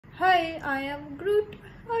Hi, I am Groot.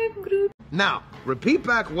 I am Groot. Now, repeat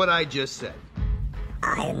back what I just said.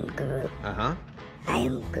 I am Groot. Uh-huh. I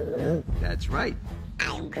am Groot. That's right.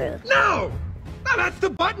 I am Groot. No! No, that's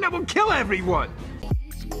the button that will kill everyone!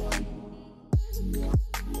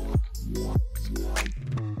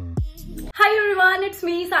 Hi everyone, it's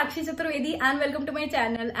me Sakshi Chaturvedi and welcome to my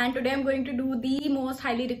channel, and today I'm going to do the most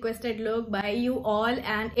highly requested look by you all,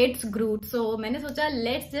 and it's Groot. So मैंने सोचा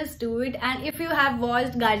let's just do it. And if you have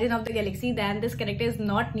watched Guardian of the Galaxy, then this character is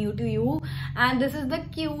not new to you, and this is the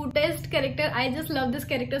cutest character. I just love this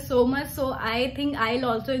character so much, so I think I'll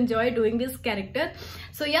also enjoy doing this character.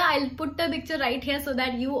 So yeah, I'll put the picture right here so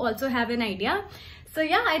that you also have an idea. So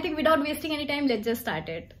yeah, I think without wasting any time, let's just start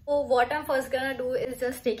it. So what I'm first gonna do is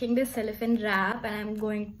just taking this cellophane wrap and I'm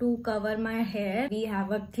going to cover my hair. We have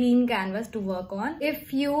a clean canvas to work on.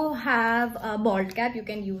 If you have a bald cap, you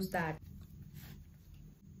can use that.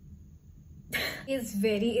 It's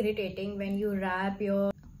very irritating when you wrap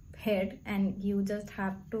your head and you just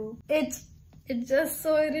have to... It's just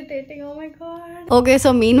so irritating, oh my god. Okay,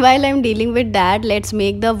 so meanwhile I'm dealing with that, let's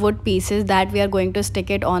make the wood pieces that we are going to stick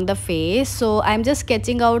it on the face. So I'm just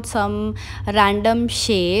sketching out some random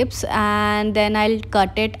shapes and then I'll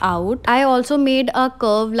cut it out. I also made a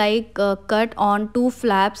curve like cut on two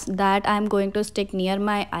flaps that I'm going to stick near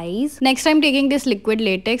my eyes. Next I'm taking this liquid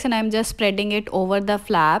latex and I'm just spreading it over the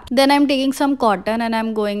flap. Then I'm taking some cotton and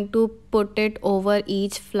I'm going to put it over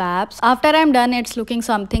each flaps. After I'm done, it's looking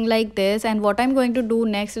something like this, and what I'm going to do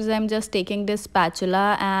next is I'm just taking this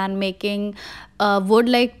spatula and making a wood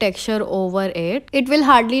like texture over it. It will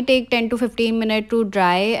hardly take 10 to 15 minutes to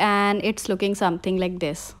dry and it's looking something like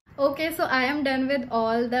this. Okay, so I am done with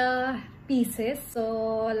all the pieces,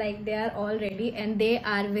 so like they are all ready and they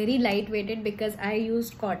are very lightweighted because I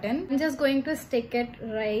used cotton. I'm just going to stick it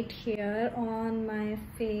right here on my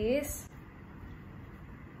face.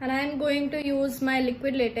 And I'm going to use my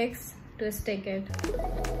liquid latex to stick it.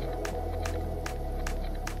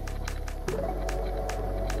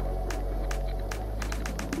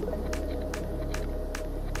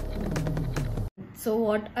 So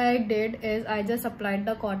what I did is I just applied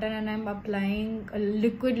the cotton and I'm applying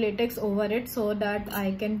liquid latex over it so that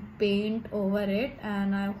I can paint over it,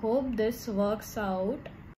 and I hope this works out.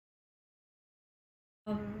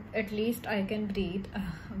 At least I can breathe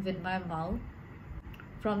with my mouth.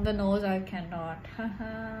 From the nose I cannot.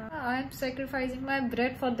 I'm sacrificing my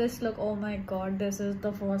breath for this look. Oh my god, this is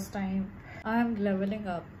the first time I'm leveling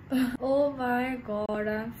up. Oh my god,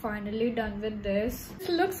 I'm finally done with this.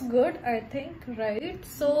 It looks good, I think, right?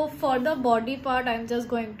 So for the body part, I'm just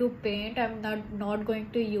going to paint. I'm not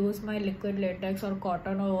going to use my liquid latex or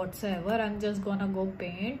cotton or whatsoever. I'm just gonna go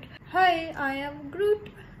paint. Hi, I am Groot.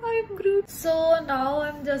 I'm Groot. So now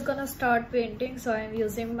I'm just gonna start painting. So I'm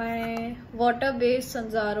using my water-based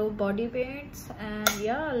Sanzaro body paints, and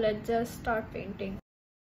yeah, let's just start painting.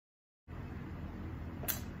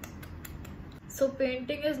 So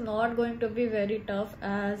painting is not going to be very tough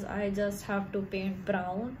as I just have to paint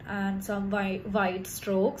brown and some white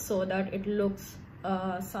strokes so that it looks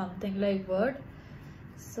something like wood.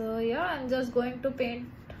 So yeah, I'm just going to paint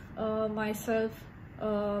myself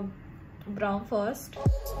brown first.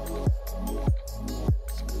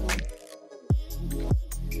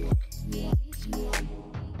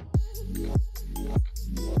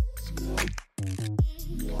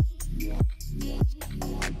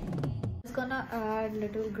 Just gonna add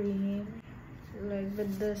little green like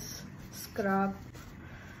with this scrap.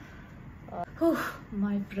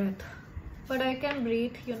 My breath, but I can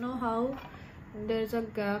breathe. You know how there's a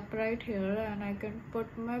gap right here and I can put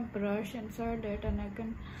my brush inside it and I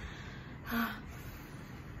can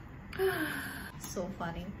so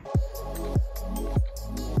funny.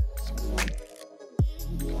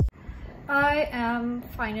 I am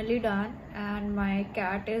finally done and my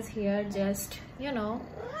cat is here, just, you know,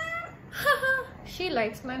 she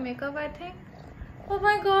likes my makeup, I think. Oh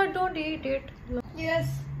my god, don't eat it. Yes,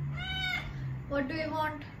 what do you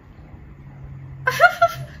want?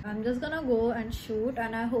 I'm just gonna go and shoot,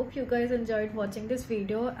 and I hope you guys enjoyed watching this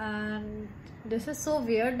video. And this is so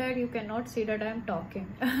weird that you cannot see that I'm talking.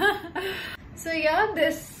 So yeah,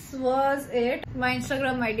 this was it. My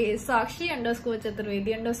Instagram ID is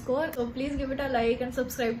Sakshi_Chaturvedi_. So please give it a like and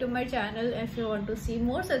subscribe to my channel if you want to see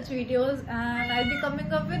more such videos. And I'll be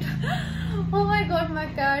coming up with oh my god, my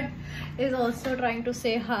cat is also trying to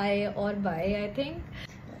say hi or bye, I think.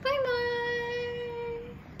 Bye.